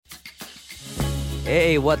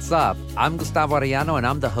Hey, what's up? I'm Gustavo Arellano, and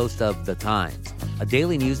I'm the host of The Times, a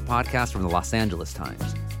daily news podcast from the Los Angeles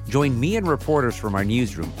Times. Join me and reporters from our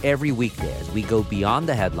newsroom every weekday as we go beyond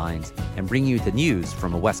the headlines and bring you the news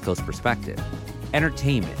from a West Coast perspective.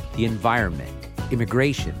 Entertainment, the environment,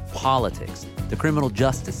 immigration, politics, the criminal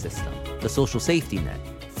justice system, the social safety net,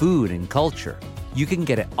 food and culture. You can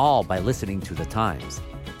get it all by listening to The Times.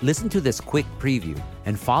 Listen to this quick preview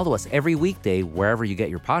and follow us every weekday wherever you get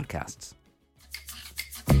your podcasts.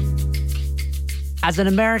 As an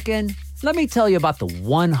American, let me tell you about the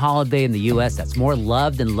one holiday in the U.S. that's more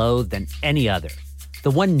loved and loathed than any other.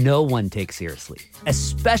 The one no one takes seriously,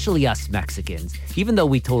 especially us Mexicans, even though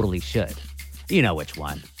we totally should. You know which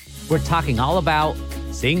one. We're talking all about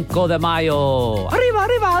Cinco de Mayo. Arriba,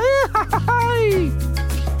 arriba!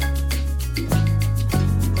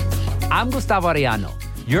 I'm Gustavo Arellano.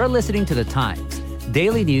 You're listening to The Times,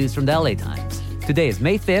 daily news from the LA Times. Today is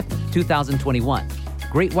May 5th, 2021.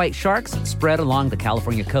 Great white sharks spread along the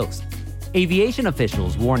California coast. Aviation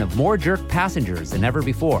officials warn of more jerk passengers than ever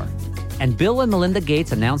before. And Bill and Melinda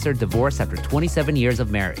Gates announced their divorce after 27 years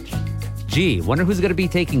of marriage. Gee, wonder who's going to be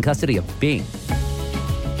taking custody of Bing.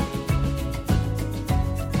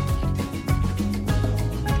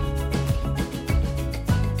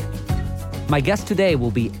 My guest today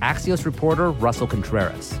will be Axios reporter Russell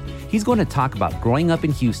Contreras. He's going to talk about growing up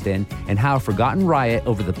in Houston and how a forgotten riot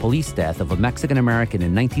over the police death of a Mexican-American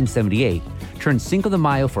in 1978 turned Cinco de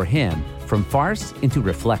Mayo for him from farce into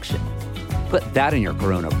reflection. Put that in your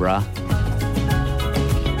Corona, bruh.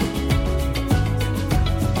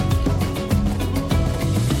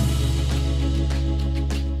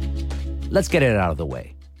 Let's get it out of the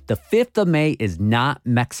way. The 5th of May is not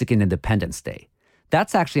Mexican Independence Day.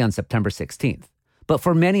 That's actually on September 16th. But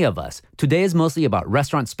for many of us, today is mostly about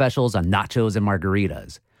restaurant specials on nachos and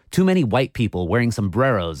margaritas. Too many white people wearing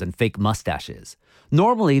sombreros and fake mustaches.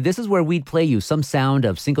 Normally, this is where we'd play you some sound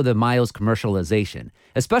of Cinco de Mayo's commercialization,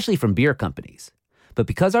 especially from beer companies. But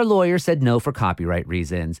because our lawyer said no for copyright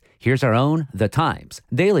reasons, here's our own The Times,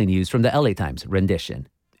 daily news from the LA Times rendition.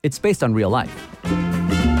 It's based on real life.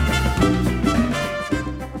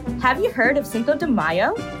 Have you heard of Cinco de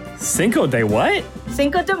Mayo? Cinco de what?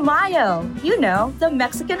 Cinco de Mayo. You know, the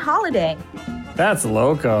Mexican holiday. That's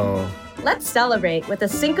loco. Let's celebrate with the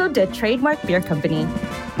Cinco de trademark beer company.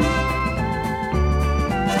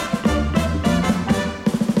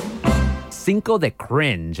 Cinco de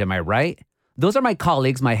cringe, am I right? Those are my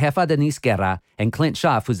colleagues, my jefa Denise Guerra and Clint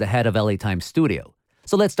Schaff, who's the head of LA Times Studio.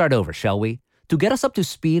 So let's start over, shall we? To get us up to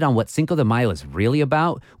speed on what Cinco de Mayo is really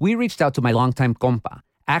about, we reached out to my longtime compa,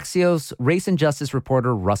 Axios race and justice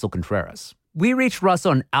reporter Russell Contreras. We reached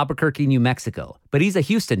Russell in Albuquerque, New Mexico, but he's a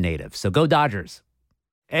Houston native, so go Dodgers.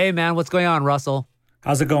 Hey, man, what's going on, Russell?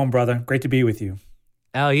 How's it going, brother? Great to be with you.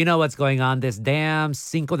 Oh, you know what's going on, this damn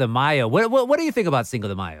Cinco de Mayo. What do you think about Cinco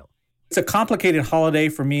de Mayo? It's a complicated holiday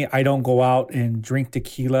for me. I don't go out and drink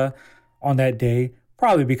tequila on that day,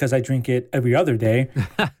 probably because I drink it every other day.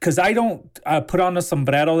 Because I don't put on a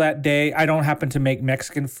sombrero that day. I don't happen to make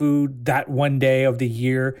Mexican food that one day of the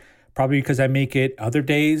year, probably because I make it other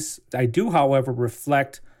days. I do, however,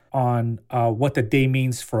 reflect on what the day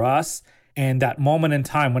means for us and that moment in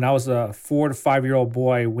time when I was a 4 to 5 year old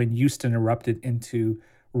boy when Houston erupted into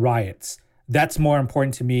riots. That's more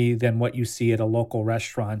important to me than what you see at a local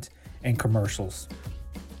restaurant and commercials.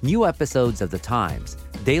 New episodes of The Times,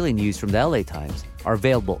 daily news from the LA Times, are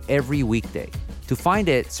available every weekday. To find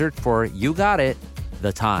it, search for You Got It,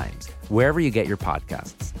 The Times, wherever you get your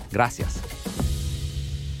podcasts. Gracias.